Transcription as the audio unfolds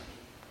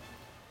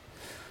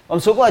I'm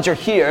so glad you're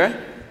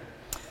here,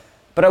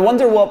 but I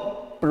wonder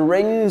what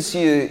brings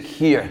you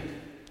here.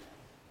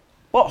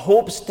 What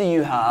hopes do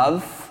you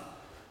have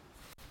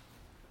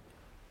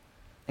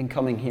in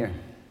coming here?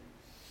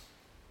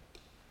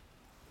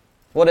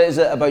 What is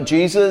it about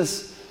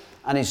Jesus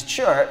and his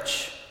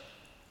church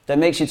that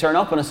makes you turn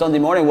up on a Sunday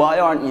morning? Why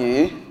aren't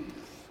you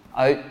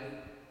out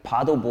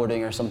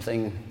paddleboarding or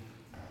something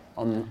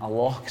on a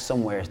loch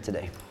somewhere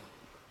today?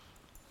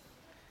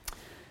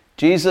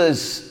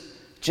 Jesus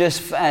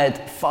just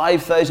fed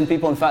 5,000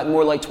 people, in fact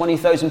more like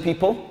 20,000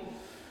 people.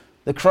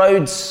 The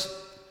crowds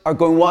are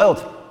going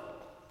wild.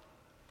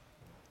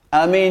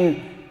 I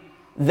mean,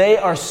 they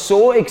are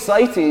so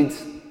excited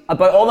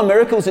about all the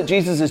miracles that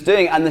Jesus is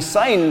doing and the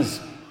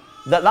signs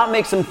that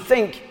makes them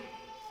think,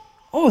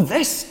 oh,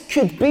 this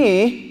could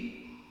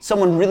be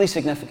someone really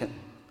significant.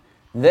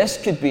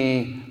 This could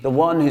be the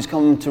one who's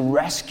come to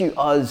rescue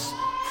us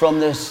from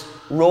this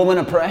Roman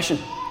oppression.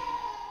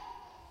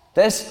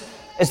 This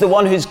is the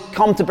one who's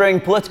come to bring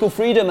political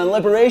freedom and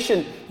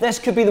liberation. This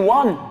could be the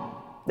one.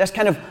 This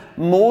kind of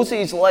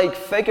Moses-like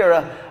figure,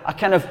 a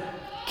kind of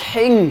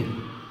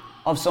king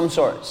of some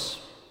sorts.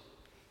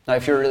 Now,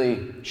 if you're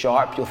really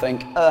sharp, you'll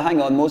think,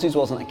 hang on, Moses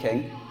wasn't a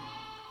king.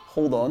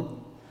 Hold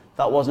on.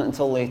 That wasn't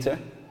until later.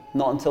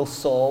 Not until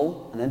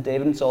Saul, and then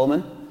David and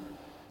Solomon.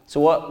 So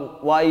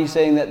why are you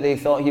saying that they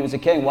thought he was a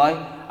king? Why?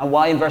 And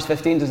why in verse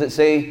 15 does it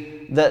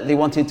say that they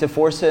wanted to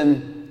force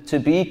him to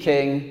be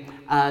king?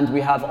 And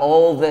we have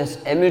all this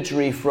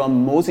imagery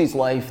from Moses'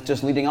 life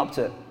just leading up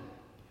to it.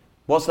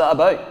 What's that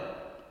about?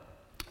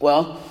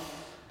 Well,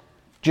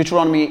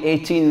 Deuteronomy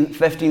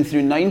 18:15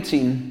 through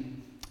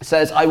 19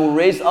 says, I will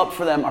raise up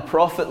for them a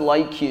prophet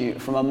like you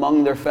from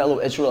among their fellow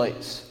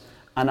Israelites,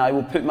 and I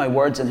will put my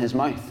words in his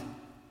mouth.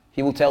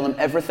 He will tell them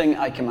everything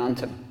I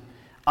command him.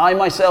 I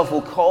myself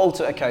will call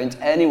to account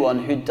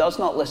anyone who does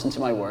not listen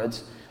to my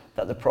words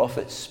that the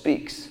prophet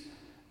speaks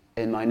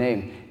in my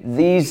name.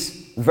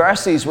 These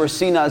verses were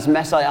seen as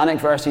messianic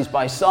verses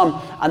by some,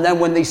 and then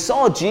when they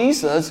saw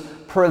Jesus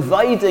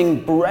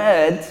providing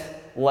bread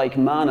like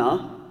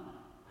manna,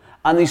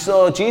 and they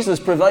saw Jesus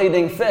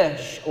providing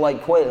fish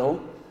like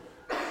quail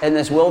in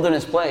this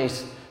wilderness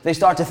place, they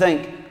start to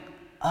think,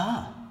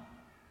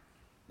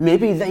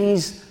 maybe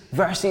these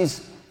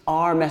verses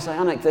are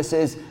messianic. This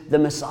is the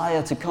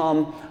Messiah to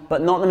come,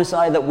 but not the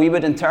Messiah that we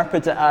would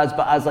interpret it as,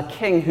 but as a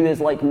king who is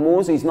like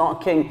Moses,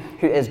 not a king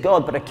who is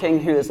God, but a king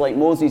who is like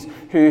Moses,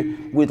 who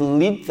would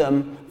lead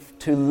them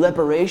to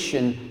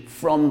liberation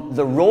from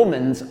the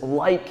Romans,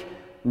 like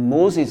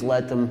Moses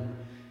led them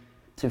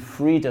to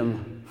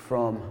freedom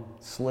from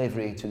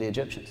slavery to the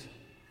Egyptians.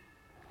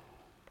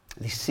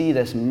 They see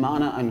this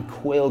manna and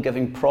quail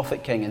giving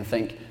prophet king and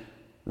think,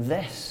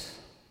 this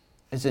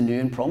is a new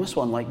and promised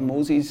one, like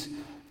Moses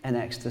in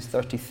Exodus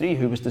 33,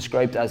 who was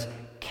described as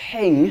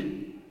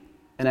king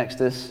in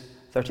Exodus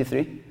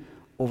 33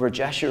 over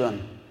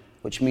Jeshurun,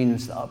 which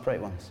means the upright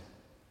ones.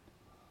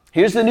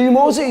 Here's the new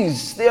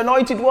Moses, the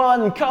anointed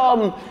one,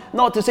 come,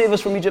 not to save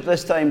us from Egypt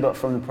this time, but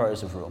from the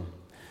powers of Rome.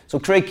 So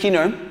Craig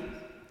Keener,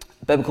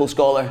 a biblical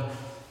scholar,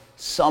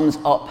 sums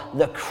up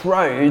the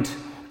crowd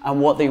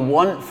and what they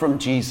want from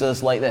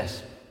Jesus like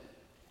this.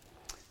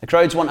 The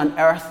crowds want an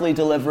earthly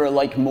deliverer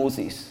like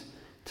Moses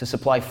to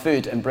supply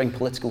food and bring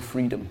political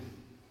freedom.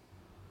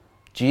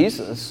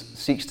 Jesus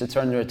seeks to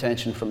turn their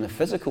attention from the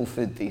physical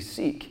food they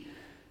seek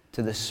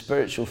to the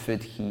spiritual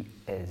food he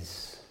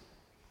is.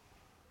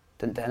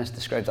 Didn't Dennis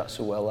describe that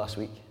so well last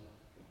week?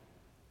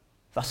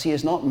 Thus, he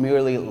is not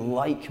merely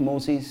like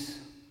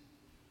Moses,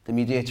 the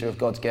mediator of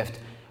God's gift.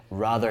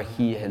 Rather,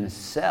 he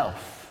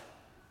himself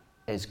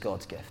is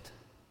God's gift.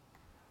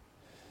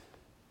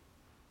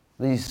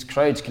 These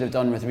crowds could have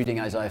done with reading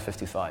Isaiah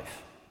 55.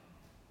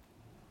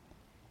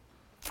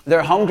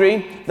 They're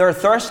hungry, they're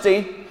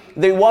thirsty,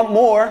 they want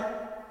more,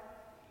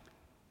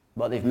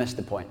 but they've missed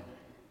the point.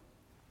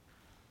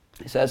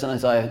 It says in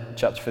Isaiah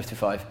chapter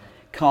 55,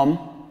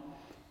 come,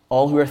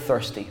 all who are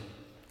thirsty,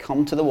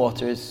 come to the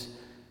waters,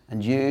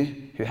 and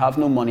you who have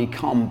no money,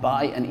 come,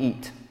 buy and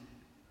eat.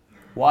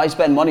 Why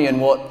spend money on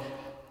what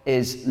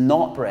is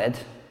not bread,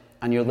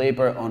 and your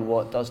labor on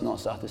what does not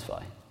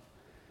satisfy?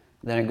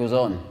 Then it goes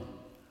on.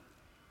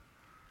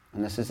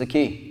 And this is the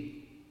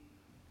key.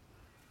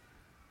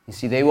 You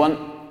see, they want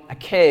a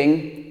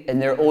king in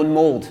their own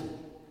mold,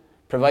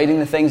 providing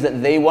the things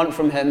that they want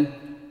from him,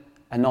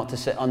 and not to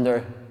sit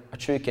under a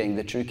true king,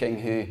 the true king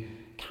who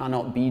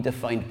cannot be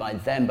defined by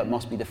them, but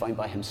must be defined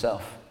by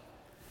himself.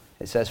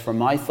 It says, for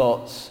my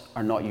thoughts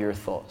are not your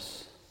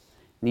thoughts,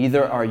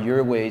 neither are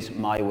your ways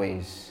my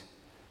ways,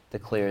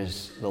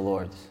 declares the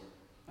Lord.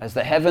 As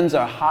the heavens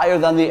are higher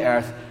than the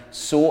earth,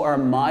 so are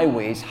my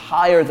ways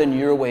higher than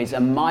your ways,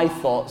 and my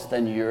thoughts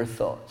than your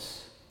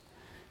thoughts.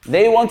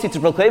 They wanted to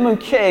proclaim him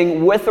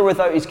king with or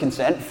without his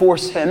consent,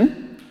 force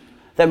him,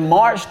 then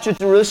march to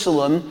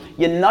Jerusalem,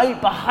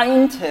 unite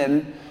behind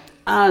him,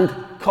 and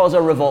cause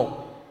a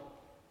revolt.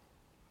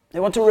 They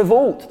want to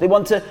revolt. They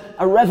want a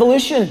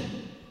revolution.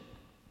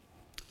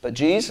 But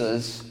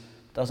Jesus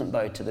doesn't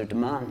bow to their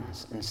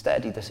demands.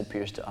 Instead, he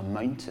disappears to a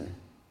mountain.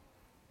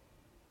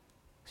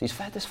 he's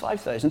fed this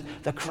 5,000.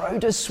 The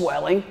crowd is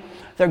swelling.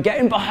 They're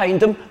getting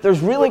behind him. There's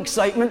real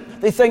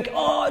excitement. They think,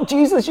 oh,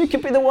 Jesus, you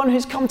could be the one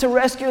who's come to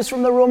rescue us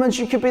from the Romans.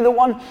 You could be the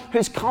one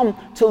who's come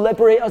to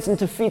liberate us and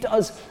to feed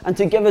us and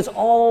to give us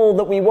all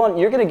that we want.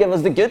 You're going to give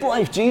us the good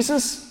life,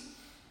 Jesus.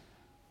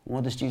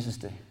 What does Jesus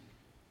do?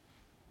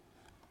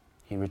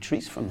 He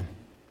retreats from them.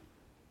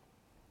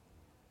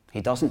 He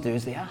doesn't do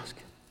as they ask.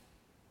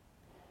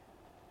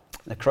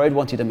 The crowd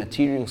wanted a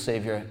material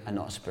savior and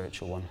not a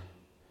spiritual one.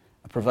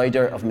 A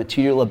provider of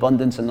material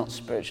abundance and not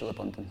spiritual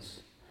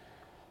abundance.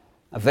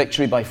 A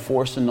victory by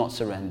force and not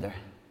surrender.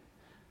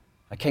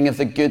 A king of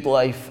the good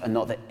life and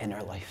not the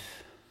inner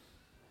life.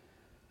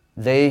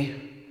 They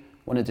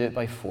want to do it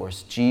by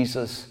force.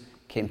 Jesus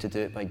came to do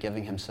it by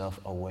giving himself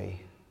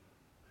away.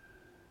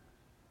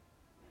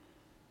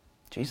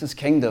 Jesus'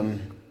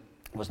 kingdom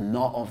was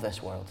not of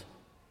this world.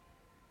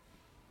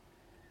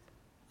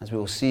 As we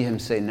will see him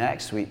say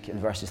next week in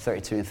verses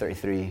 32 and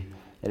 33,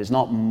 it is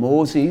not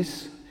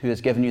Moses who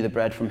has given you the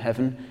bread from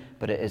heaven,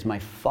 but it is my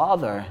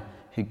Father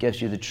who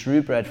gives you the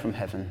true bread from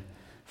heaven.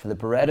 For the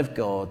bread of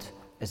God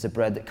is the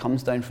bread that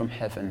comes down from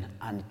heaven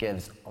and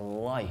gives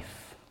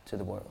life to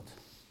the world.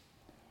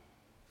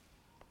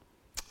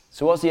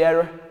 So what's the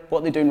error? What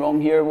are they doing wrong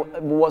here?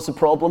 What's the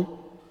problem?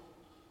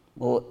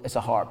 Well, it's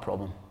a heart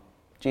problem.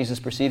 Jesus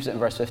perceives it in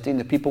verse 15.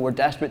 The people were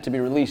desperate to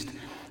be released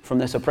from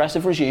this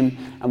oppressive regime,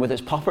 and with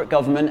its puppet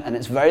government and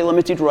its very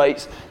limited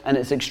rights and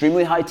its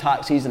extremely high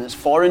taxes and its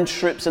foreign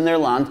troops in their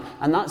land,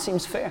 and that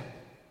seems fair,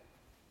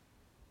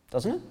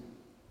 doesn't it?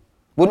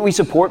 Wouldn't we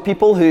support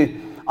people who,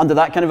 under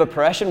that kind of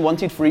oppression,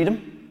 wanted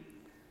freedom?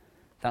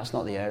 That's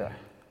not the error.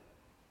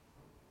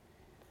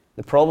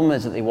 The problem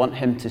is that they want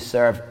him to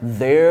serve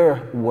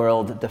their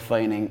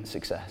world-defining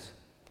success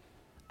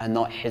and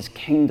not his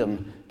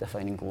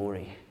kingdom-defining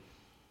glory.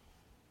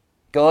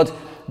 God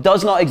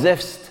does not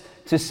exist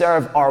to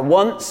serve our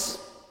wants,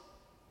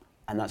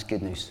 and that's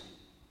good news.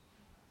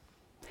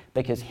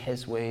 Because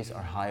his ways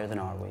are higher than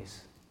our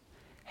ways.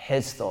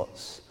 His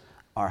thoughts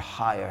are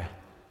higher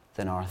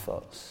than our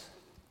thoughts.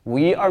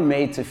 We are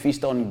made to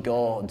feast on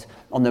God,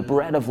 on the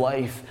bread of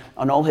life,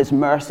 on all his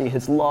mercy,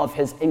 his love,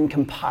 his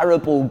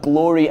incomparable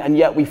glory, and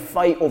yet we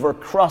fight over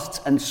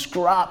crusts and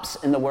scraps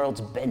in the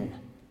world's bin.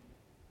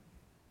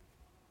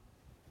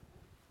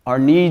 Our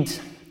need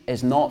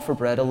is not for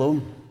bread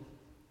alone.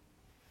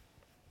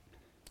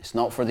 It's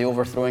not for the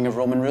overthrowing of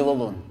Roman rule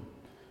alone,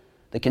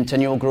 the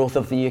continual growth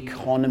of the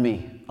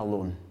economy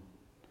alone,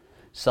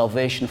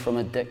 salvation from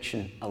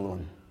addiction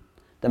alone,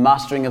 the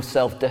mastering of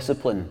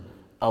self-discipline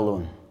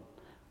alone,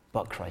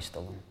 but Christ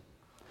alone.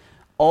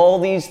 All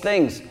these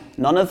things,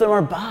 none of them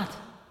are bad.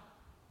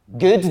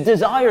 Good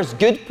desires,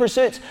 good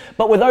pursuits,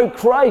 but without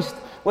Christ,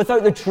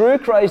 without the true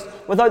Christ,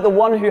 without the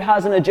one who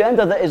has an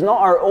agenda that is not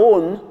our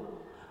own,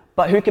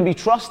 but who can be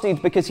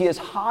trusted because he is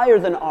higher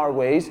than our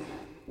ways,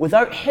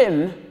 without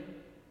him,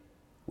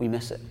 we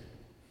miss it.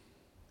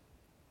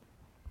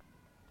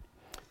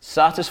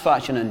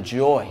 Satisfaction and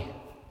joy,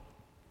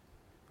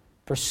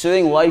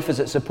 pursuing life as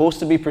it's supposed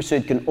to be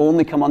pursued, can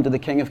only come under the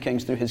King of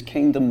Kings through his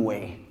kingdom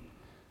way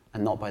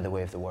and not by the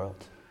way of the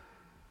world.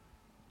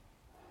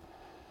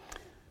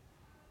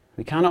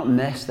 We cannot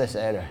miss this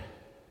error.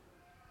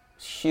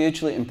 It's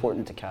hugely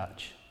important to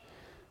catch.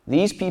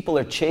 These people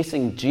are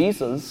chasing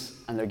Jesus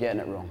and they're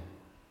getting it wrong.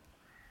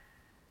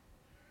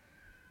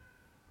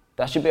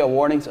 That should be a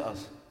warning to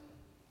us.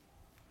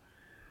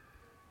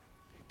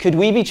 Could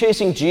we be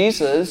chasing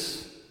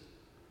Jesus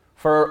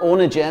for our own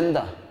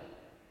agenda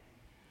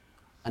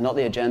and not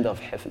the agenda of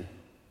heaven?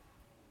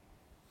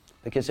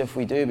 Because if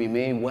we do, we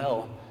may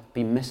well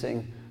be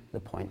missing the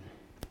point.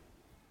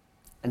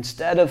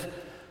 Instead of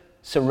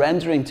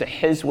surrendering to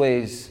his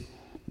ways,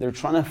 they're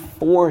trying to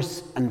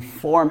force and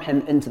form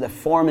him into the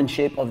form and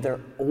shape of their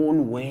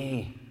own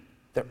way,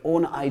 their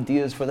own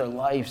ideas for their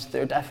lives,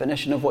 their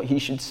definition of what he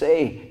should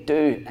say,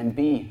 do, and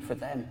be for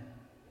them.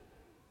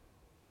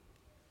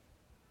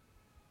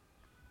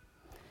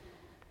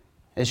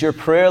 Is your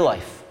prayer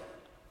life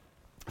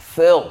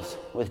filled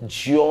with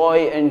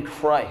joy in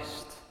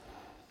Christ?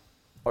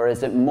 Or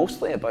is it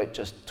mostly about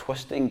just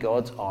twisting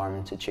God's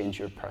arm to change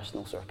your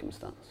personal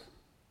circumstance?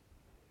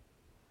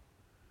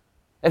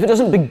 If it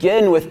doesn't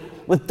begin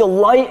with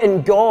delight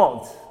in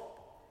God,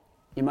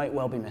 you might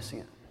well be missing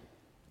it.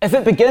 If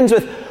it begins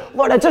with,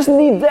 Lord, I just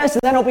need this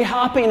and then I'll be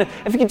happy, and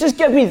if you could just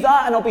give me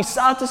that and I'll be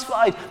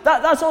satisfied,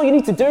 that's all you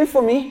need to do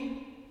for me.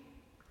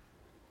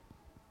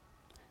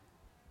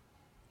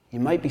 You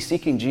might be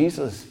seeking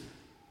Jesus,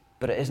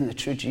 but it isn't the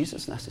true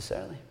Jesus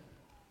necessarily.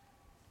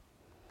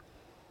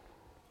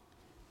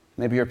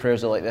 Maybe your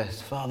prayers are like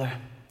this: Father,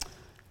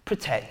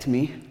 protect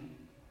me,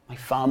 my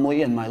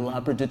family, and my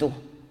labradoodle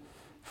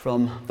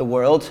from the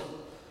world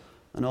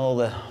and all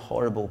the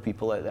horrible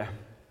people out there.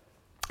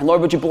 And Lord,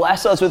 would you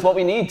bless us with what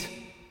we need?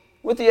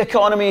 Would the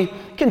economy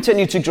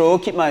continue to grow,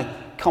 keep my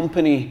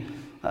company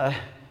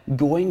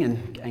going,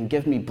 and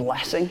give me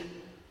blessing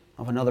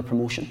of another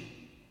promotion?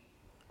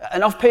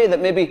 Enough pay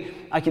that maybe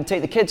I can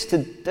take the kids to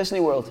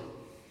Disney World.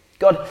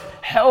 God,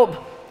 help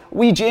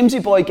wee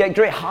Jamesy boy get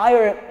great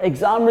higher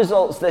exam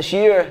results this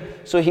year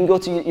so he can go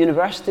to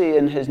university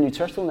in his new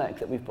turtleneck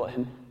that we've bought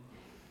him.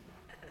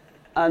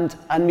 And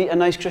meet a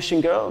nice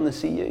Christian girl in the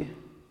CU.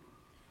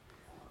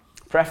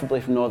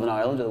 Preferably from Northern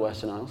Ireland or the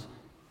Western Isles.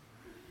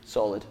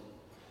 Solid.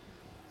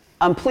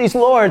 And please,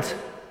 Lord,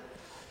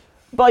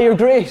 by your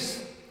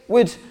grace,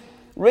 would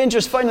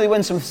Rangers finally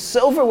win some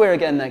silverware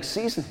again next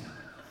season?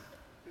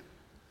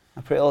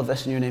 I pray all of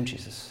this in your name,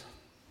 Jesus.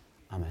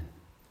 Amen.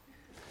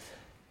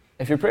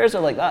 If your prayers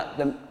are like that,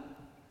 then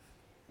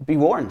be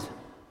warned.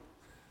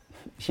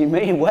 You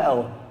may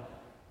well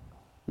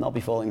not be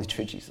following the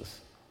true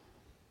Jesus.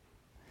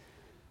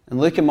 In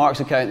Luke and Mark's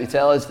account, they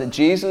tell us that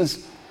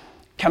Jesus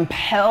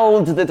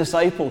compelled the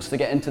disciples to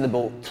get into the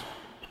boat.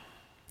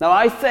 Now,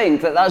 I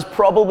think that that's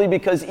probably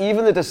because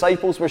even the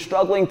disciples were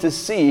struggling to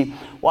see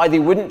why they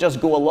wouldn't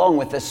just go along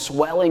with this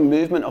swelling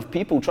movement of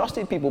people,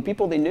 trusted people,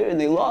 people they knew and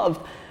they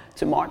loved,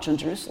 to march on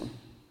Jerusalem.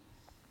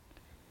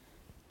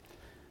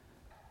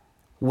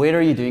 Where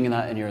are you doing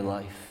that in your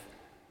life?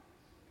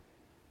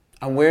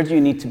 And where do you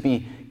need to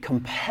be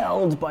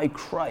compelled by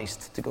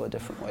Christ to go a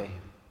different way?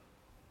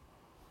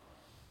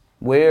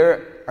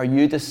 Where are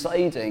you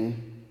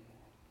deciding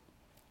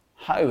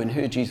how and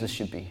who Jesus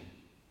should be,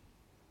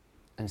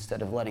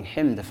 instead of letting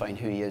him define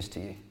who he is to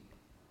you?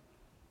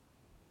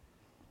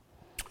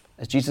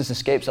 As Jesus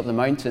escapes up the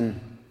mountain,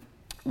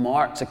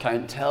 Mark's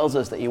account tells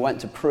us that he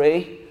went to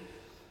pray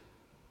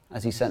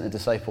as he sent the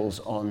disciples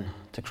on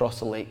to cross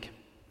the lake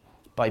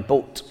by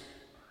boat.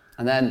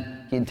 And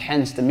then he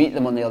intends to meet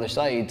them on the other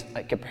side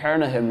at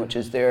Capernaum, which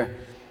is their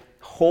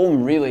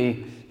home,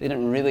 really. They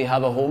didn't really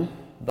have a home.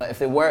 But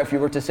if you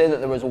were to say that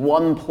there was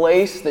one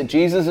place that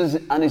Jesus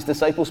and his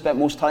disciples spent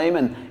most time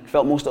and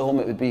felt most at home,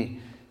 it would be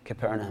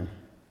Capernaum.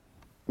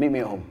 Meet me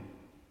at home.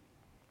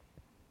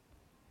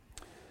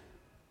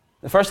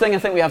 The first thing I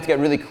think we have to get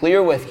really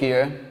clear with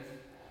here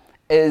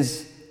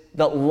is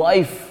that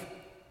life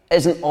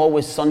isn't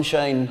always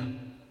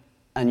sunshine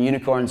and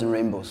unicorns and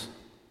rainbows.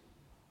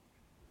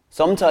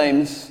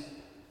 Sometimes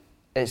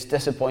it's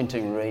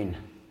disappointing rain.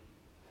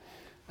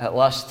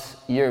 Last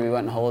year we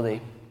went on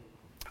holiday.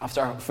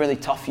 After a fairly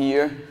tough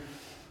year,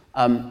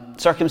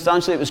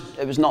 circumstantially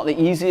it was not the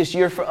easiest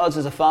year for us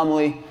as a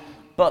family,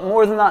 but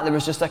more than that, there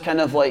was just a kind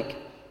of like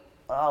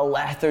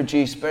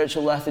lethargy,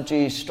 spiritual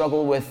lethargy,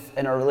 struggle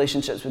in our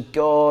relationships with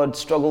God,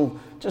 struggle.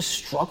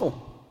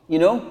 You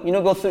know,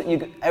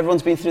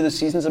 everyone's been through the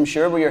seasons, I'm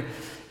sure, where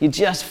you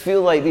just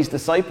feel like these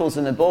disciples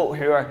in the boat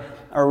who are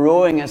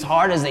rowing as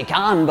hard as they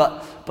can,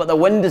 but the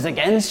wind is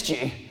against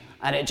you,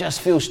 and it just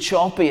feels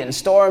choppy and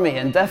stormy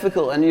and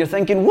difficult, and you're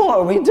thinking, what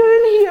are we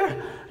doing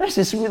here? This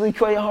is really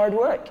quite hard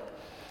work.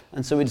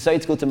 And so we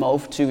decided to go to Mull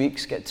for 2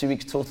 weeks, get 2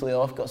 weeks totally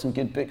off, got some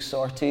good books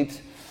sorted,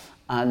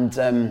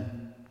 and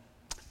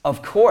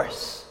of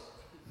course,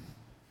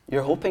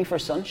 you're hoping for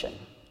sunshine.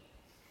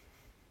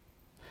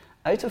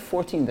 Out of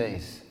 14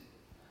 days,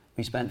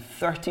 we spent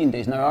 13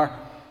 days. Now,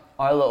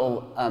 our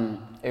little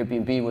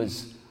Airbnb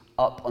was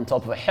up on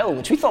top of a hill,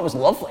 which we thought was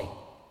lovely,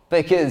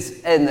 because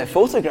in the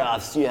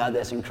photographs, you had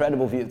this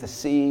incredible view of the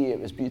sea. It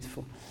was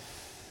beautiful.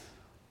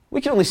 We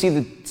could only see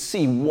the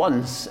sea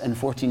once in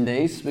 14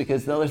 days,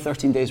 because the other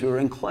 13 days we were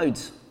in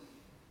clouds.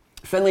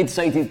 Finlay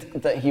decided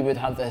that he would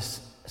have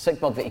this sick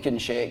bug that he couldn't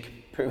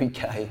shake. Poor wee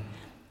guy.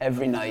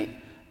 Every night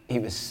he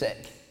was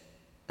sick.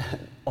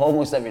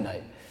 Almost every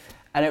night.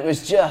 And it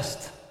was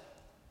just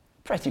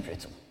pretty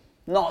brutal.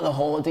 Not the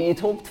holiday you'd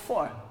hoped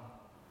for.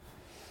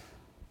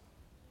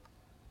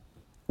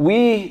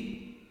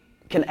 We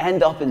can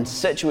end up in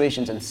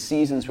situations and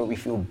seasons where we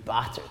feel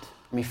battered.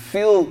 We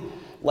feel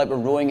like we're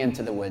rowing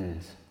into the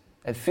wind.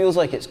 It feels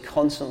like it's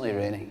constantly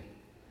raining.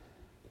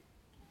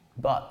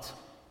 But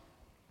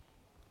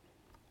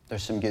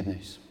there's some good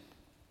news.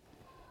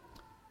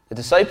 The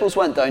disciples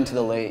went down to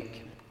the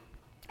lake,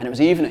 and it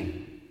was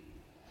evening.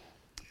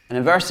 And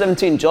in verse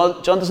 17,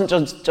 John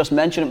doesn't just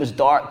mention it was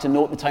dark to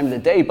note the time of the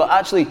day, but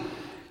actually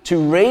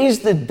to raise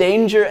the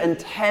danger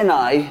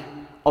antennae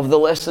of the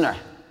listener.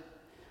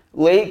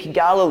 Lake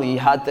Galilee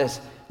had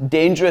this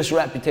dangerous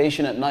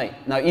reputation at night.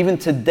 Now, even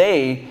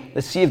today,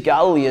 the Sea of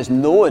Galilee is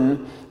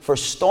known for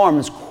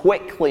storms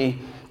quickly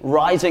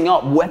rising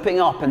up, whipping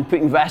up, and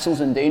putting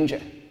vessels in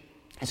danger,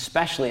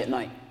 especially at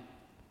night.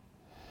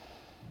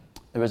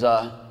 There was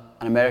an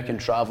American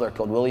traveler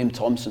called William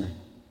Thompson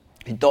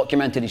who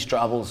documented his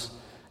travels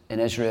in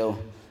Israel,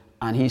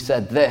 and he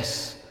said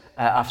this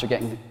after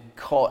getting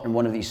caught in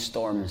one of these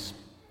storms.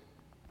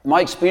 My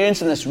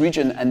experience in this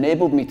region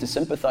enabled me to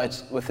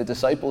sympathize with the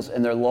disciples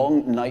in their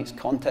long night's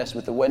contest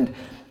with the wind.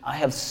 I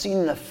have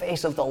seen the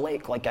face of the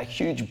lake like a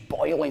huge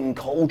boiling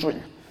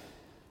cauldron.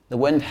 The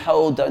wind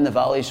howled down the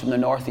valleys from the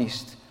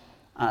northeast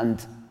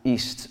and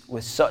east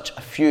with such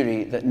a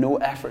fury that no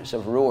efforts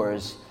of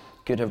rowers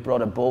could have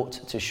brought a boat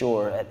to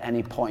shore at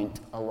any point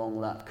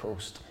along that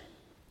coast.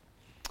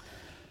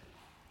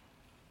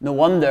 No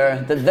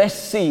wonder that this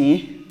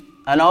sea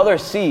and other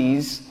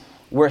seas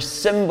were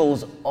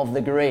symbols of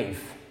the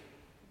grave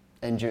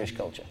in Jewish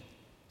culture.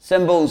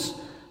 Symbols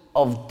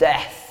of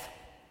death.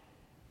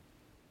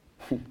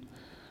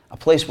 a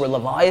place where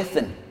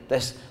Leviathan,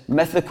 this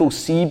mythical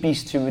sea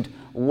beast who would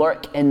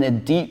lurk in the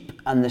deep,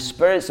 and the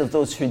spirits of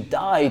those who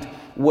died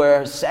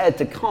were said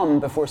to come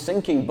before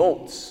sinking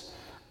boats.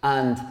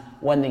 And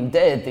when they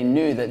did, they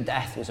knew that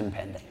death was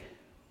impending.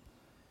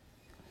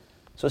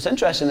 So it's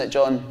interesting that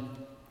John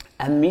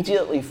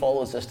immediately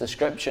follows this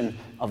description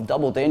of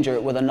double danger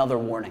with another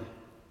warning.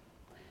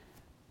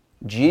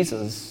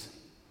 Jesus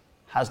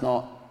has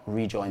not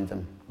rejoined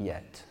them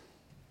yet.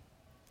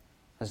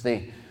 As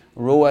they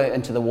row out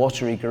into the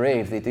watery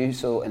grave, they do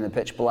so in the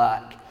pitch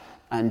black.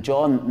 And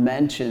John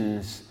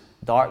mentions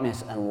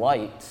darkness and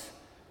light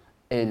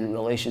in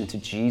relation to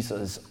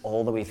Jesus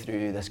all the way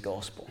through this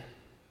gospel.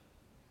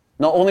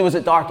 Not only was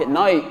it dark at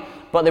night,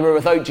 but they were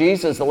without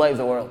Jesus, the light of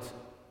the world.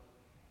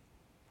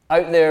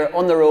 Out there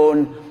on their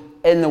own,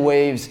 in the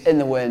waves, in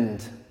the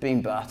wind,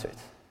 being battered.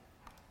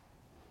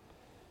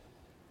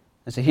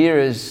 And so here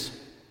is,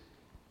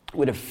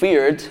 would have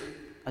feared,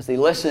 as they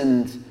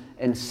listened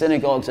in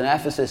synagogues in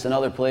Ephesus and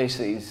other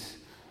places,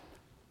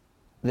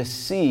 the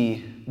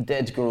sea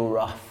did grow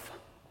rough,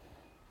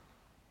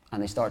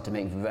 and they start to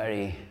make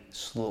very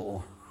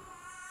slow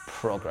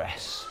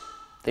progress.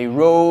 They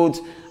rowed,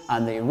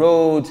 and they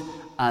rowed,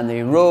 and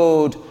they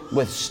rowed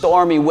with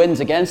stormy winds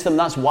against them.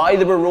 That's why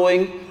they were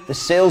rowing. The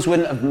sails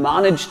wouldn't have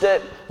managed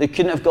it. They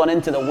couldn't have gone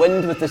into the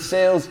wind with the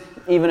sails,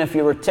 even if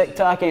you were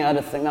tic-tacking. I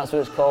don't think that's what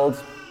it's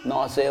called.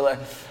 Not a sailor.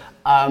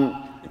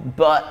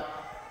 But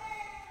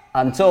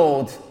I'm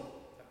told,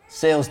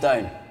 sails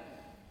down.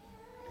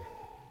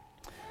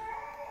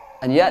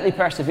 And yet they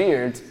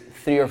persevered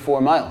 3 or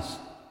 4 miles.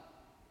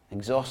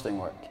 Exhausting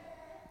work.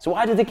 So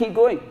why did they keep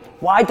going?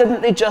 Why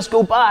didn't they just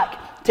go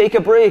back, take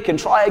a break, and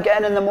try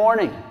again in the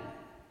morning?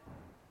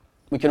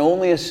 We can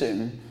only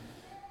assume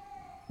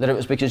that it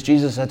was because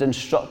Jesus had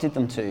instructed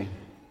them to,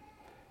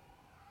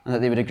 and that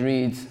they would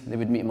agreed they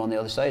would meet him on the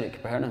other side at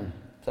Capernaum.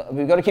 So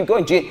we've got to keep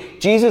going.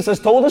 Jesus has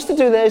told us to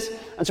do this,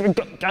 and so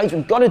guys,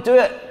 we've got to do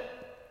it.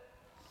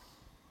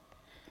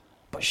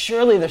 But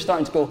surely they're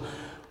starting to go,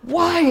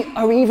 why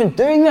are we even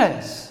doing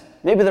this?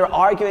 Maybe they're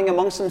arguing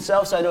amongst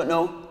themselves, I don't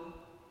know.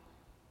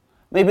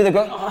 Maybe they're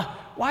going,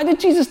 why did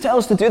Jesus tell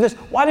us to do this?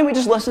 Why didn't we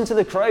just listen to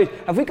the crowd?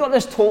 Have we got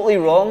this totally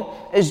wrong?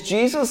 Is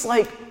Jesus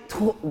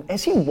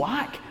is he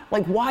whack?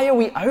 Like, why are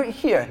we out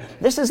here?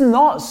 This is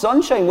not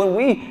sunshine. When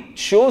we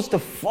chose to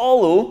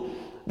follow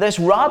this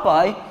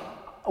rabbi,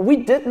 we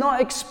did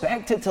not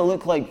expect it to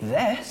look like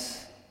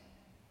this.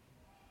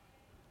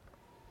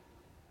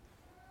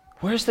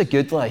 Where's the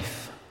good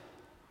life?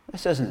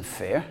 This isn't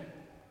fair.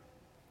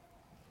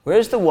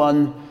 Where's the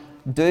one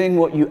doing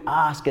what you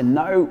ask, and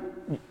now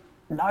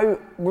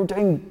we're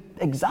doing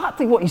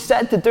exactly what he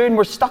said to do, and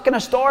we're stuck in a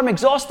storm,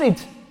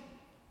 exhausted?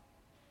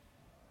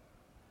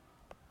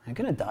 I'm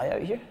going to die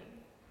out here.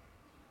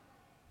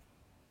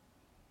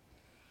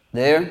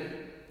 There,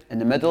 in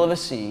the middle of the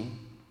sea,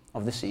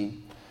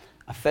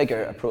 a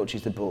figure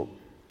approaches the boat.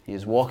 He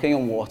is walking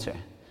on water.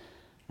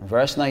 In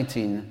verse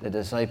 19, the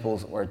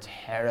disciples were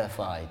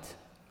terrified.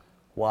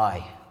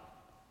 Why?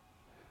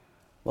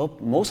 Well,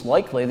 most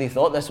likely they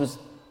thought this was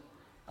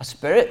a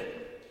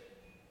spirit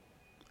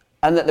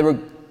and that they were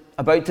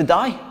about to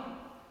die,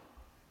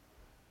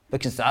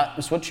 because that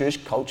is what Jewish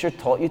culture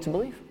taught you to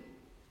believe.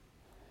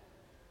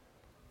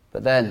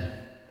 But then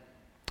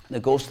the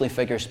ghostly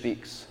figure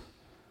speaks.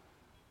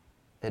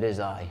 It is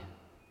I.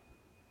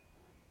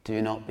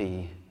 Do not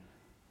be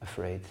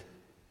afraid.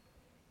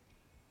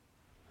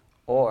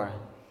 Or,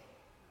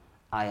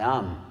 I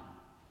am.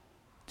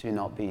 Do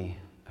not be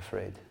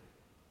afraid.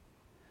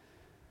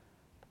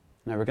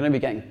 Now, we're going to be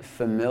getting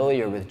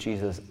familiar with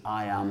Jesus'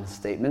 I am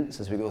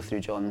statements as we go through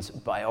John's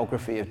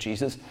biography of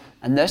Jesus.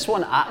 And this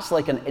one acts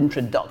like an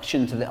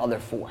introduction to the other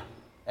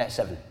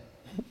 7.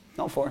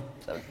 Not 4,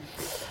 7.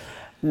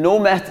 No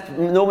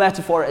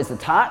metaphor is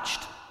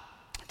attached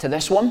to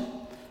this one,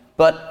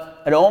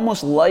 but it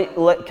almost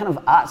kind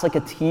of acts like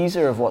a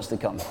teaser of what's to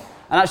come.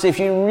 And actually, if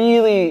you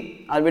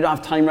really, we don't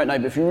have time right now,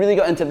 but if you really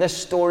got into this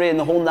story and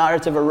the whole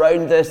narrative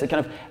around this, the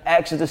kind of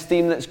Exodus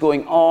theme that's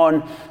going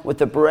on with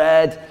the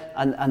bread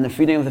and the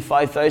feeding of the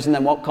 5,000,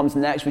 and what comes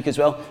next week as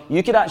well,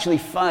 you could actually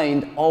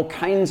find all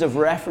kinds of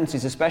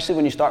references, especially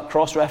when you start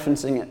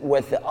cross-referencing it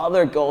with the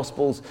other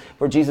Gospels,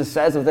 where Jesus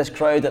says of this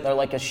crowd that they're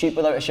like a sheep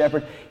without a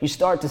shepherd. You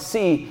start to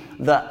see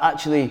that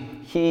actually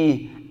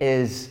he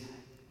is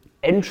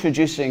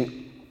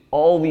introducing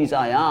all these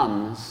I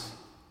ams.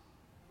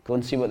 Go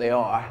and see what they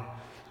are.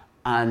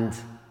 And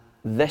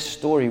this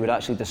story would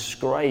actually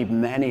describe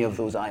many of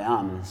those I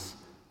ams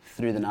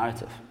through the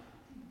narrative.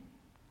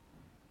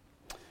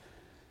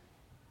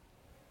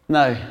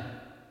 Now,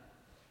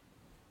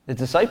 the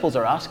disciples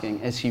are asking,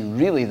 is he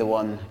really the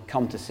one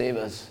come to save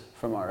us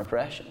from our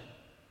oppression?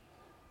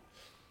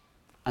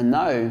 And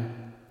now,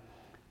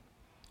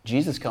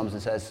 Jesus comes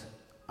and says,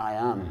 I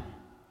am.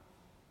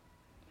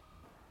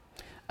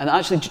 And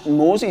actually,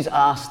 Moses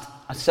asked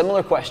a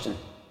similar question.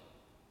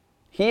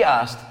 He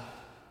asked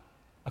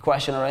a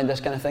question around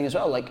this kind of thing as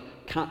well, like,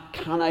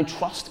 can I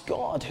trust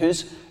God? Who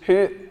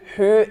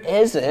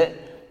is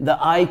it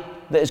that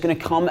is going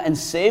to come and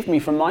save me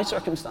from my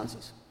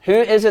circumstances? Who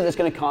is it that's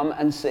going to come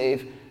and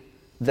save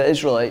the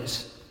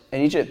Israelites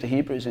in Egypt, the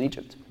Hebrews in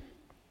Egypt?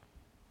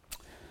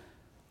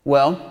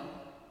 Well,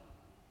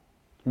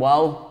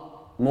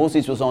 while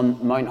Moses was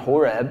on Mount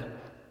Horeb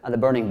at the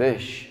burning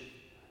bush,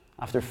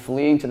 after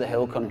fleeing to the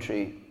hill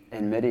country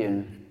in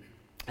Midian,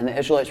 and the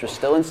Israelites were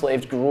still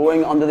enslaved,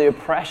 growing under the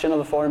oppression of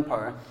a foreign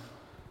power,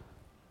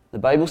 the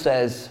Bible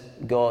says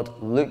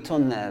God looked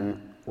on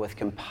them with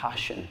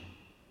compassion.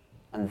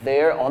 And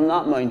there on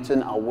that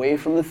mountain, away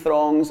from the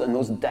throngs and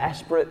those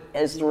desperate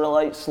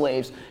Israelite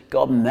slaves,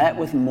 God met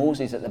with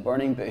Moses at the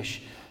burning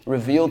bush,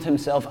 revealed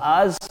himself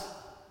as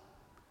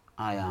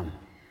I am,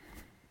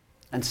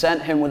 and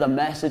sent him with a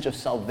message of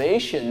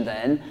salvation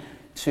then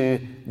to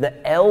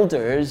the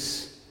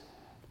elders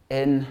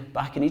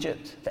back in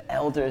Egypt, the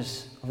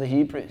elders of the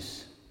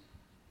Hebrews.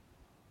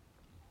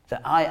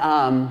 The I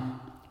am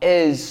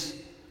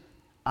is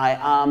I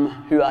am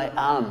who I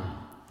am,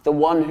 the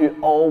one who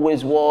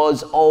always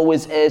was,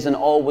 always is, and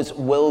always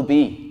will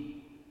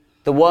be,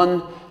 the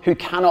one who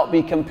cannot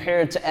be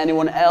compared to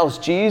anyone else.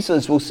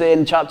 Jesus will say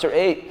in chapter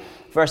 8,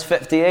 verse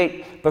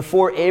 58,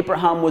 before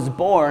Abraham was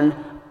born,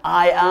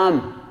 I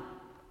am.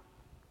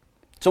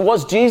 So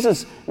what's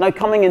Jesus now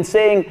coming and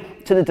saying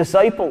to the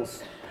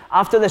disciples?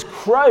 After this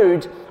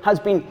crowd has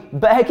been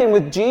begging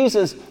with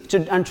Jesus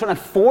and trying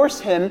to force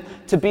him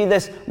to be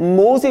this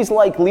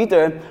Moses-like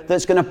leader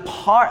who's going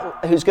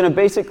to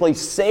basically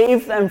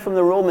save them from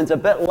the Romans, a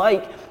bit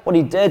like what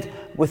he did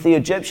with the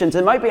Egyptians.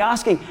 They might be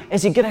asking,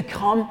 is he going to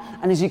come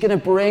and is he going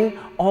to bring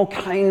all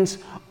kinds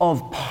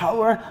of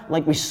power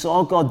like we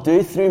saw God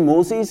do through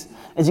Moses?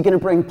 Is he going to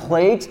bring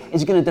plagues?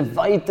 Is he going to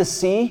divide the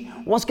sea?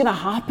 What's going to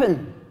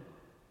happen?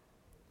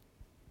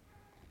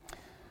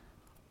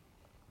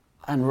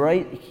 And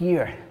right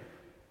here,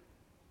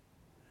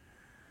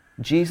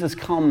 Jesus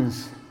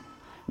comes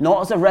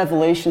not as a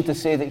revelation to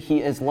say that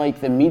he is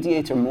like the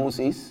mediator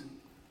Moses,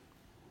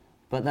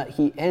 but that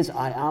he is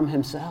I am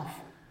himself.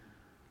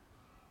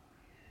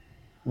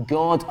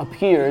 God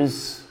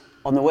appears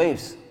on the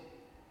waves.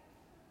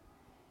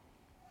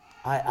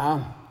 I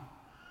am.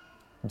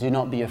 Do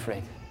not be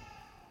afraid.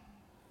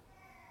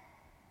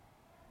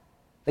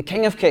 The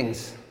King of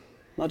Kings,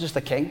 not just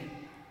a king,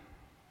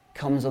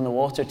 comes on the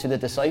water to the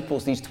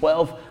disciples, these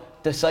 12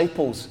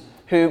 disciples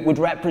who would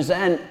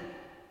represent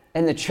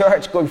in the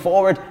church going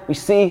forward. We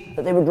see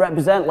that they would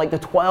represent like the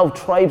 12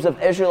 tribes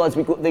of Israel as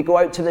they go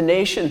out to the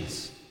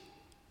nations.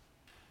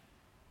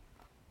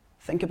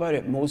 Think about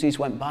it. Moses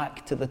went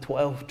back to the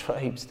 12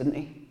 tribes, didn't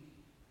he?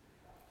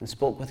 And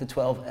spoke with the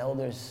 12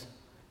 elders.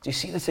 Do you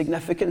see the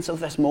significance of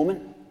this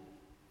moment?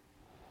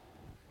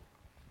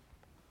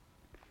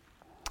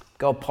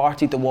 God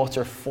parted the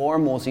water for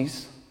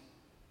Moses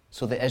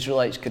so the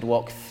Israelites could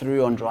walk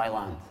through on dry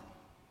land.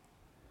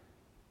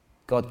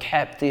 God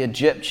kept the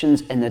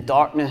Egyptians in the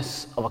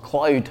darkness of a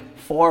cloud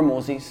for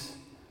Moses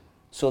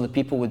so the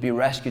people would be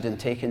rescued and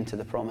taken to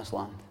the promised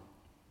land.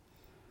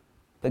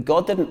 But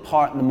God didn't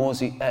part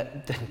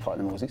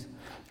the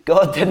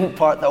God didn't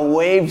part the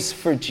waves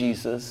for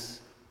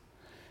Jesus.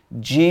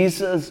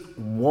 Jesus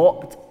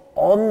walked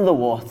on the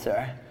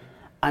water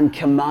and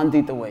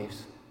commanded the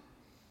waves.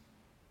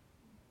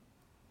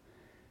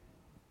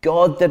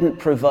 God didn't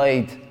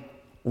provide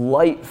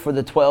light for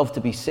the 12 to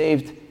be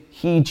saved.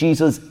 He,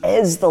 Jesus,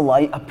 is the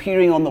light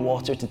appearing on the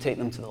water to take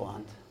them to the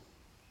land.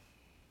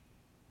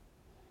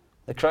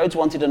 The crowds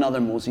wanted another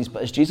Moses,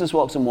 but as Jesus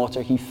walks on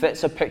water, he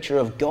fits a picture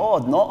of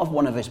God, not of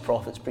one of his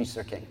prophets, priests,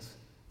 or kings.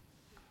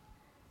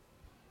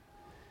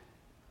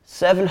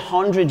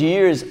 700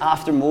 years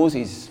after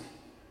Moses,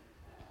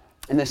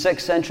 in the 6th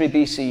century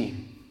BC,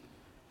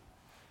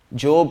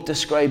 Job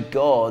described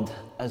God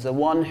as the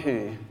one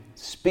who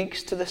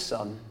speaks to the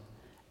sun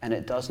and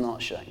it does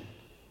not shine.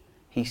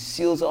 He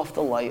seals off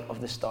the light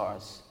of the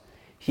stars.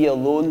 He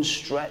alone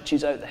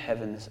stretches out the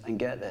heavens, and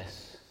get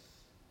this,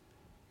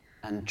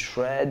 and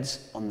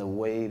treads on the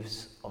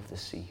waves of the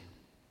sea.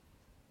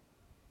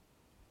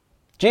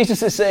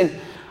 Jesus is saying,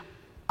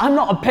 I'm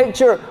not a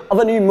picture of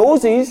a new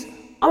Moses.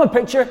 I'm a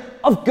picture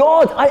of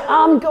God. I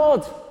am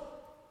God.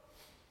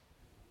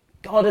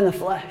 God in the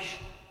flesh.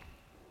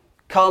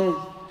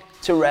 Come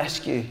to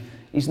rescue.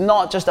 He's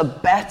not just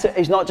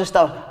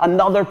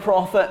another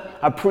prophet,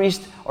 a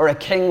priest, or a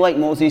king like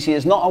Moses. He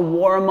is not a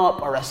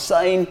warm-up or a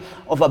sign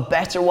of a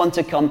better one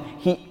to come.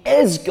 He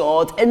is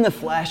God in the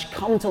flesh,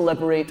 come to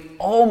liberate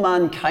all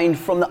mankind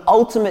from the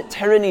ultimate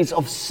tyrannies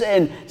of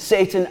sin,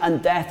 Satan,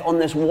 and death on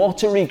this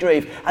watery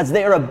grave. As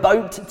they are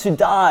about to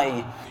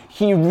die,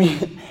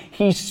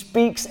 He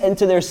speaks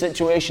into their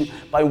situation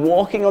by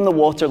walking on the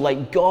water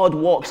like God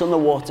walks on the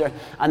water,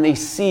 and they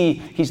see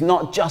he's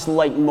not just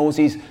like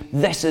Moses.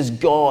 This is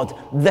God.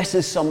 This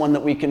is someone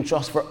that we can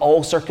trust for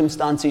all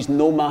circumstances,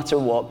 no matter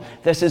what.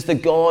 This is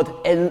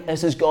God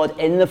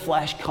in the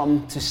flesh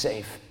come to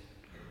save.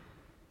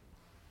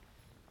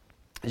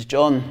 As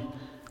John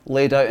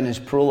laid out in his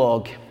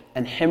prologue,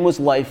 in him was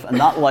life, and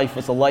that life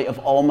was the light of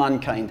all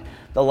mankind.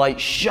 The light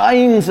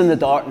shines in the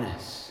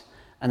darkness,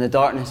 and the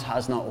darkness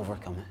has not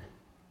overcome it.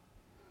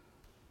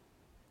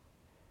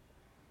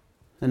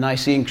 The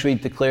Nicene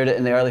Creed declared it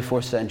in the early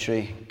 4th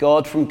century.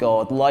 God from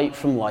God, light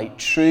from light,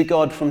 true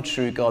God from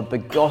true God,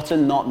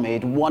 begotten, not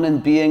made, one in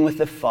being with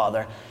the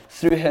Father.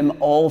 Through him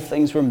all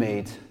things were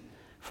made.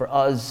 For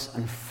us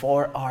and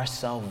for our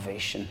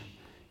salvation,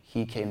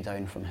 he came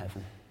down from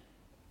heaven.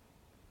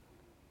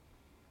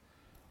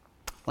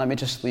 Let me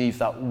just leave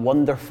that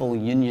wonderful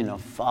union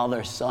of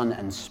Father, Son,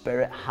 and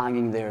Spirit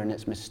hanging there in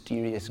its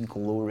mysterious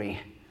glory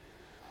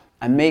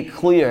and make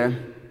clear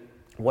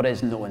what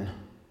is known.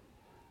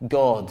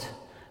 God,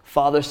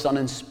 Father, Son,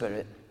 and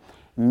Spirit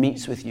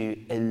meets with you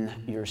in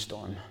your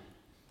storm.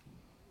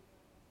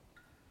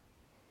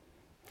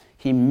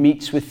 He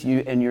meets with you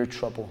in your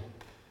trouble.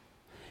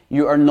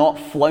 You are not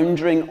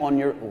floundering on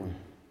your own.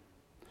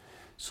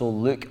 So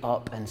look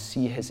up and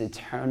see his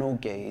eternal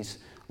gaze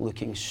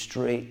looking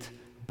straight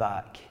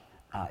back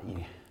at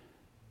you.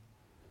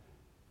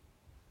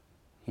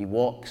 He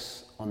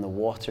walks on the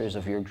waters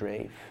of your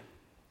grave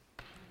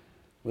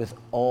with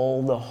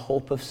all the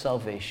hope of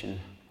salvation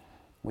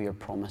we are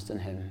promised in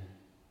him.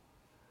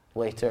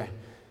 Later,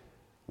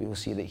 we will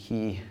see that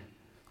he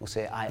will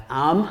say, I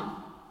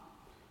am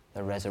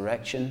the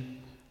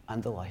resurrection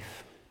and the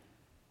life.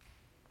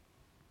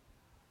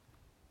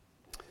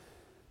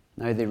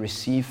 Now they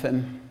receive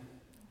him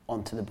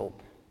onto the boat.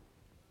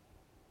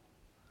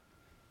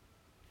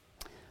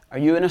 Are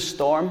you in a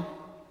storm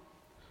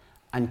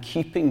and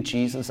keeping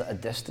Jesus at a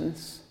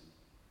distance?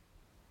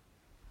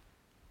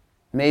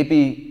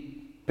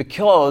 Maybe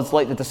because,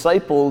 like the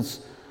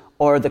disciples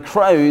or the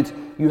crowd,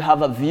 you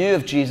have a view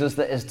of Jesus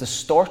that is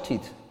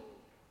distorted.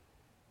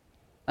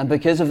 And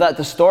because of that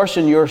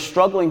distortion, you're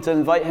struggling to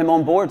invite him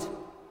on board.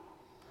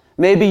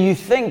 Maybe you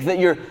think that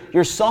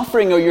your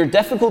suffering or your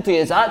difficulty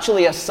is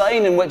actually a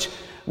sign in which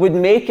would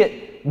make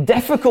it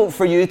difficult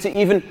for you to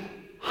even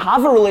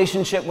have a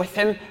relationship with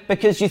him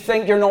because you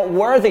think you're not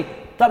worthy.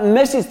 That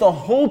misses the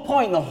whole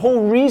point. The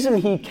whole reason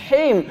he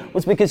came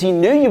was because he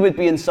knew you would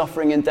be in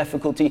suffering and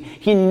difficulty.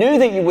 He knew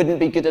that you wouldn't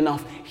be good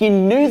enough. He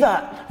knew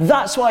that.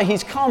 That's why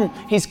he's come.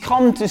 He's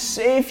come to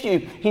save you.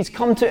 He's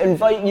come to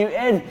invite you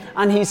in.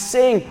 And he's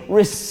saying,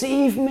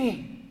 receive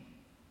me.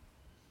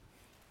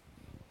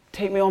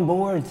 Take me on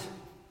board.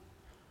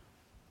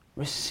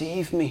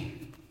 Receive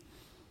me.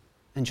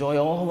 Enjoy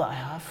all that I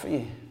have for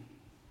you.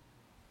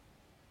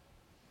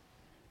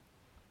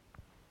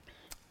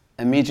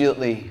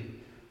 Immediately,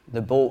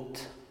 the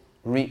boat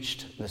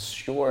reached the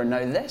shore. Now,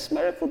 this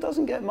miracle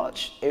doesn't get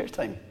much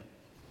airtime.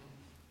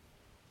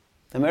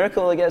 The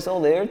miracle that gets all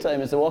the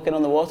airtime is the walking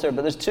on the water,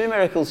 but there's two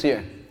miracles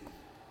here.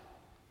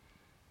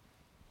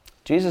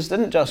 Jesus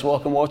didn't just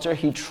walk on water,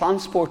 he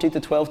transported the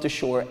 12 to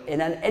shore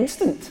in an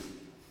instant.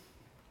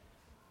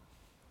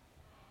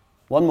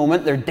 One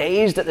moment, they're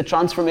dazed at the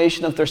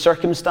transformation of their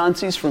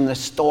circumstances from the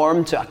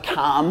storm to a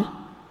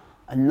calm.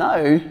 And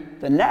now,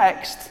 the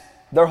next,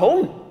 they're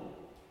home.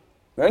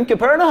 They're in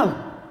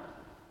Capernaum.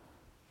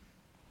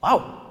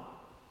 Wow.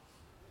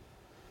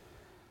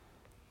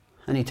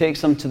 And he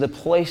takes them to the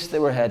place they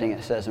were heading,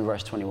 it says in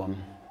verse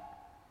 21.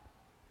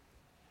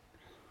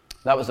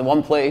 That was the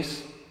one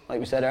place, like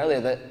we said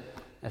earlier, that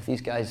if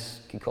these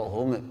guys could call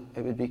home,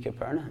 it would be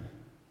Capernaum.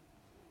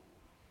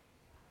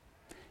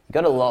 You've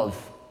got to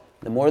love,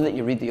 the more that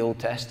you read the Old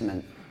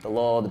Testament, the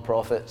law, the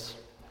prophets,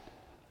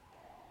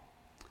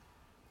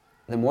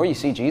 the more you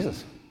see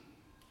Jesus.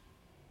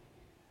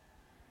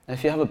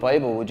 If you have a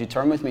Bible, would you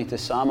turn with me to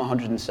Psalm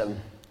 107?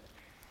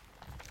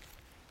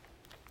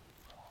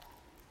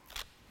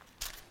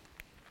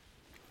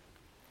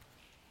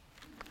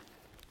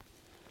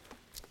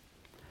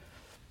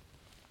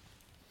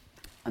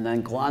 And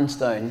then glance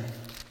down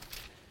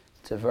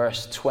to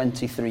verse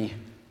 23.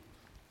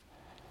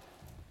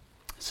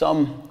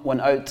 Some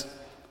went out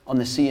on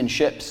the sea in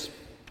ships.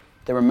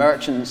 They were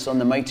merchants on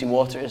the mighty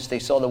waters. They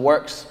saw the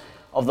works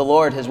of the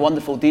Lord, his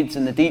wonderful deeds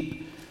in the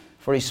deep.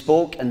 For he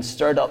spoke and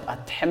stirred up a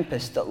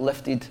tempest that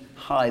lifted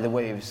high the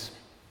waves.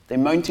 They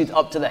mounted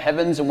up to the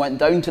heavens and went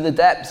down to the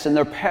depths. In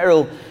their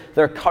peril,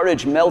 their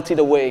courage melted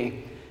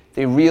away.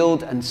 They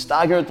reeled and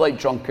staggered like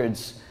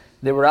drunkards.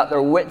 They were at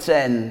their wits'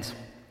 end.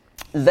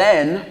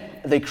 Then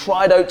they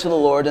cried out to the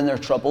Lord in their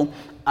trouble,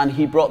 and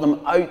he brought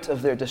them out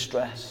of their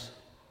distress.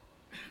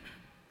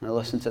 Now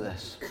listen to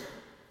this.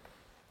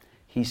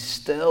 He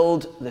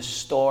stilled the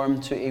storm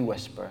to a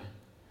whisper.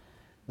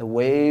 The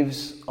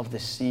waves of the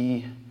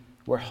sea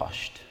were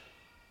hushed.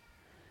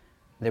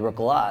 They were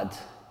glad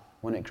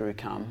when it grew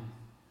calm,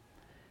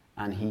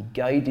 and he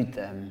guided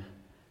them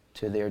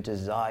to their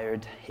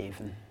desired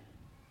haven.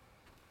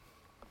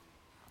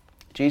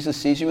 Jesus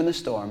sees you in the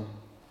storm,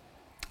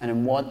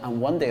 and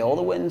one day all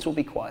the winds will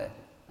be quiet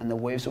and the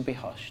waves will be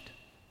hushed.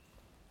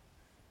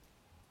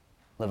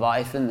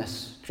 Leviathan,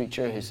 this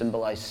creature who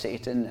symbolized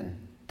Satan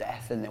and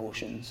death in the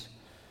oceans,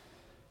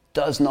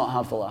 does not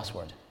have the last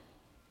word.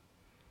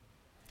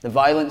 The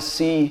violent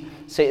sea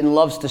Satan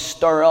loves to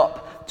stir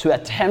up to a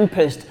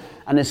tempest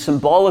and is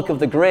symbolic of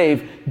the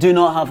grave do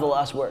not have the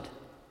last word.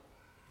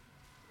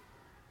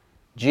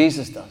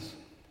 Jesus does.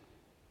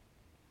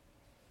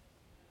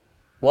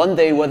 One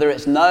day, whether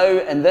it's now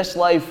in this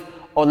life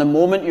or the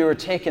moment you are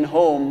taken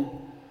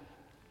home,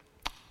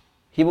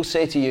 He will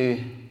say to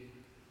you,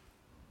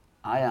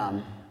 I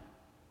am,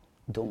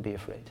 don't be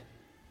afraid.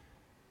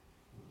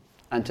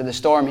 And to the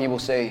storm he will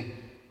say,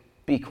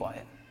 be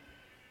quiet.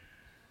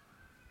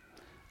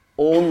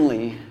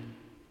 Only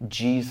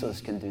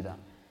Jesus can do that.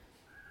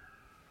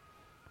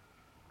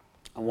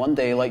 And one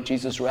day, like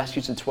Jesus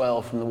rescues the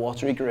 12 from the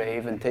watery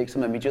grave and takes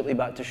them immediately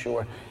back to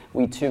shore,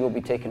 we too will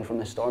be taken from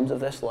the storms of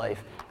this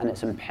life and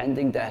its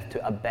impending death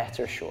to a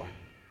better shore.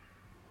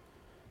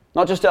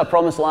 Not just to a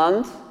promised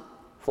land,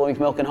 flowing with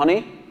milk and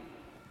honey,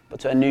 but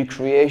to a new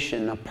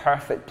creation, a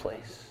perfect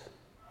place.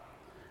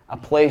 A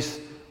place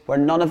where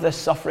none of this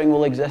suffering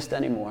will exist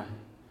anymore,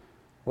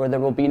 where there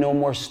will be no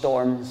more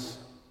storms,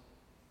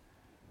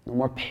 no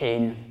more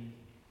pain,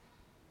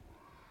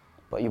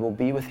 but you will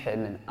be with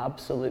him in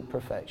absolute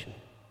perfection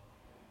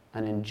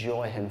and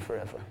enjoy him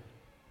forever.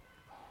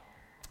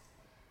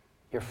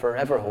 Your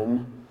forever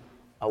home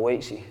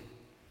awaits you.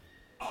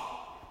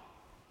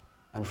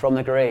 And from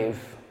the grave,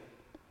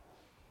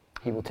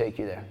 he will take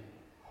you there.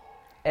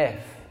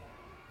 If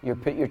you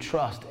put your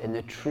trust in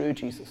the true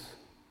Jesus.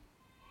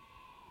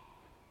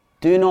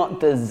 Do not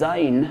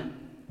design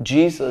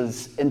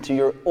Jesus into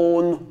your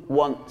own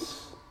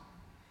wants,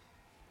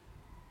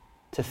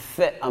 to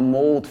fit a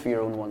mold for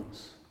your own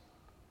wants.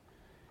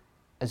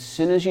 As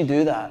soon as you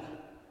do that,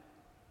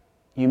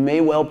 you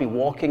may well be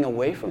walking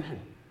away from him.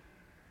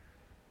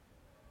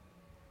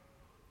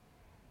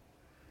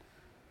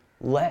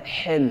 Let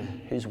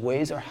him, whose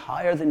ways are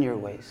higher than your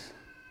ways,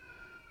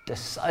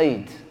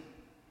 decide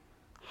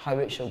how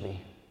it shall be,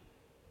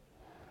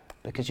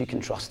 because you can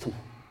trust him.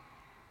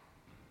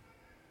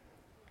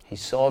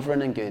 He's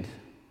sovereign and good.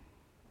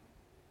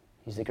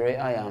 He's the great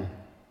I am.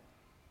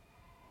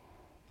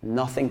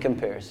 Nothing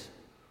compares.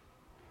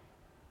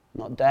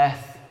 Not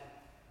death,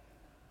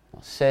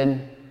 not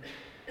sin,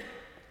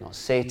 not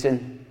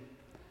Satan,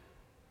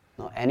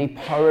 not any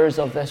powers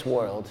of this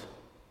world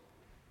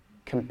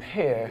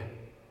compare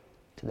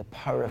to the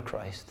power of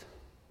Christ,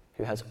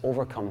 who has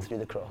overcome through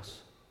the cross.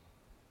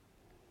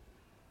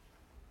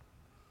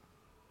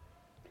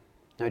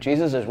 Now,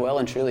 Jesus has well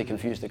and truly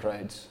confused the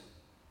crowds.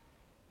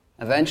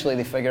 Eventually,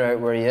 they figure out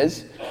where he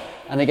is,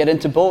 and they get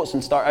into boats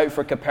and start out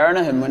for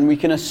Capernaum, when we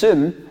can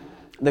assume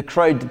the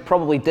crowd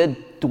probably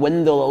did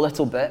dwindle a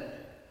little bit.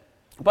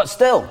 But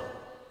still,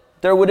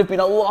 there would have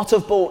been a lot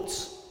of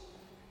boats.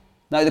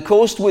 Now, the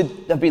coast would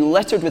have been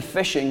littered with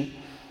fishing,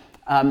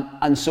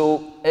 and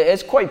so it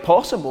is quite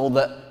possible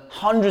that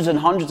hundreds and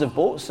hundreds of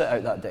boats set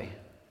out that day.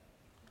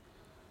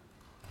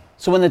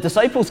 So when the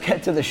disciples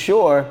get to the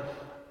shore,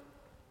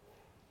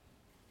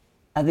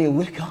 and they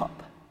look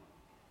up,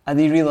 and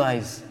they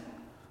realize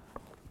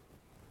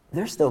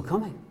they're still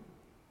coming.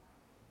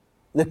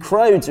 The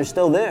crowds are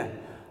still there.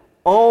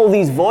 All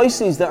these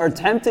voices that are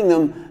tempting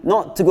them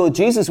not to go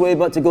Jesus' way,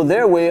 but to go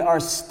their way, are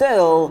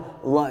still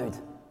loud.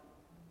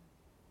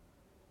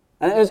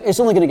 And it's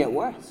only going to get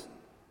worse.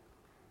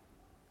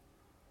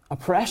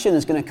 Oppression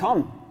is going to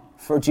come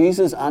for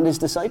Jesus and his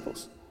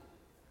disciples.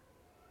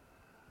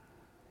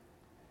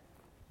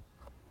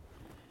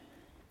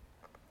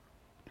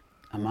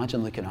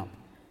 Imagine looking up.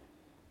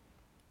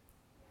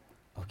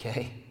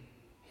 Okay,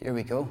 here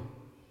we go.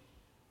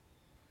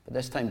 But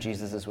this time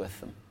Jesus is with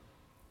them.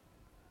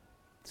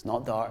 It's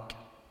not dark,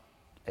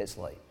 it's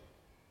light.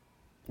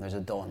 There's a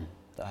dawn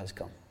that has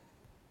come.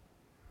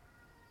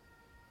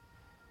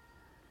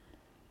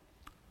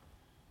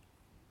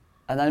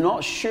 And I'm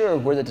not sure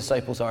where the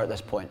disciples are at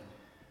this point,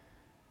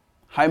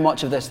 how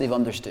much of this they've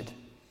understood.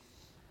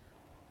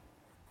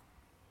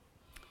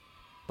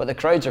 But the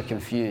crowds are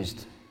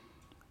confused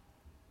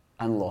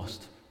and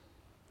lost.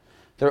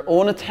 Their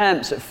own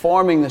attempts at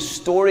forming the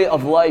story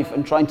of life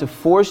and trying to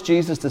force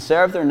Jesus to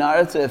serve their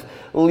narrative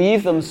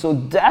leave them so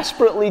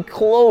desperately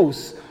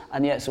close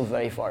and yet so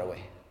very far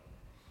away.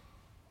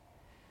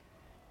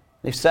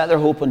 They've set their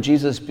hope on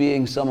Jesus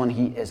being someone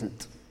he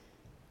isn't.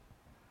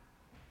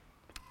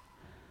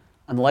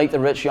 And like the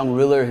rich young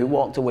ruler who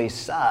walked away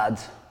sad,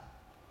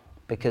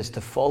 because to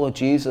follow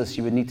Jesus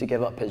you would need to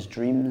give up his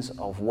dreams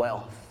of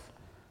wealth,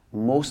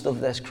 most of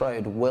this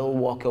crowd will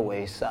walk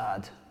away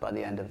sad by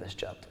the end of this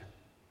chapter.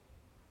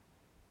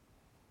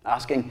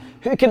 Asking,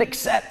 who can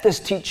accept this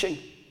teaching?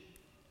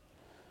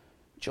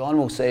 John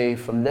will say,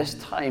 from this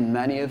time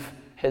many of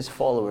his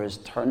followers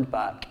turned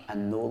back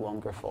and no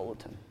longer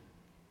followed him.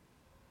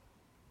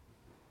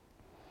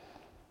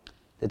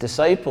 The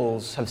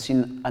disciples have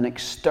seen an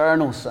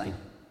external sign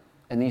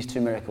in these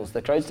two miracles.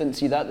 The crowds didn't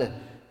see that,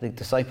 the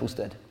disciples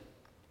did.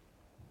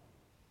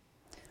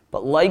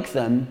 But like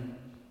them,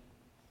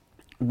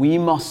 we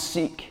must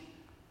seek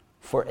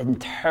for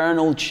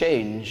internal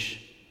change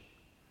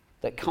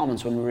that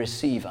comes when we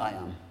receive I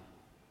am,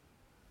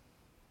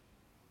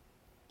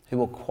 who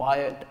will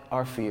quiet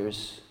our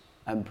fears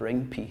and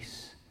bring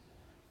peace,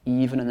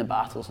 even in the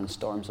battles and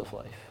storms of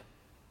life.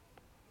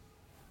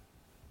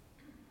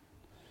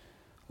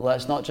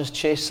 Let's not just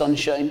chase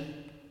sunshine.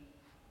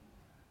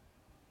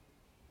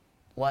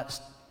 Let's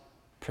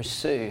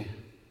pursue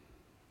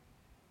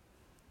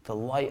the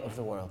light of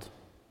the world,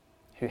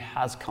 who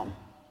has come.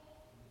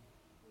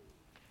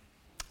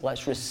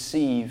 Let's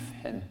receive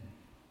him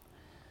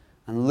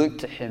and look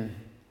to him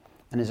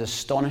in his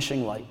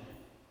astonishing light,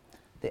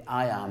 the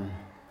I am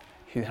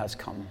who has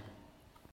come.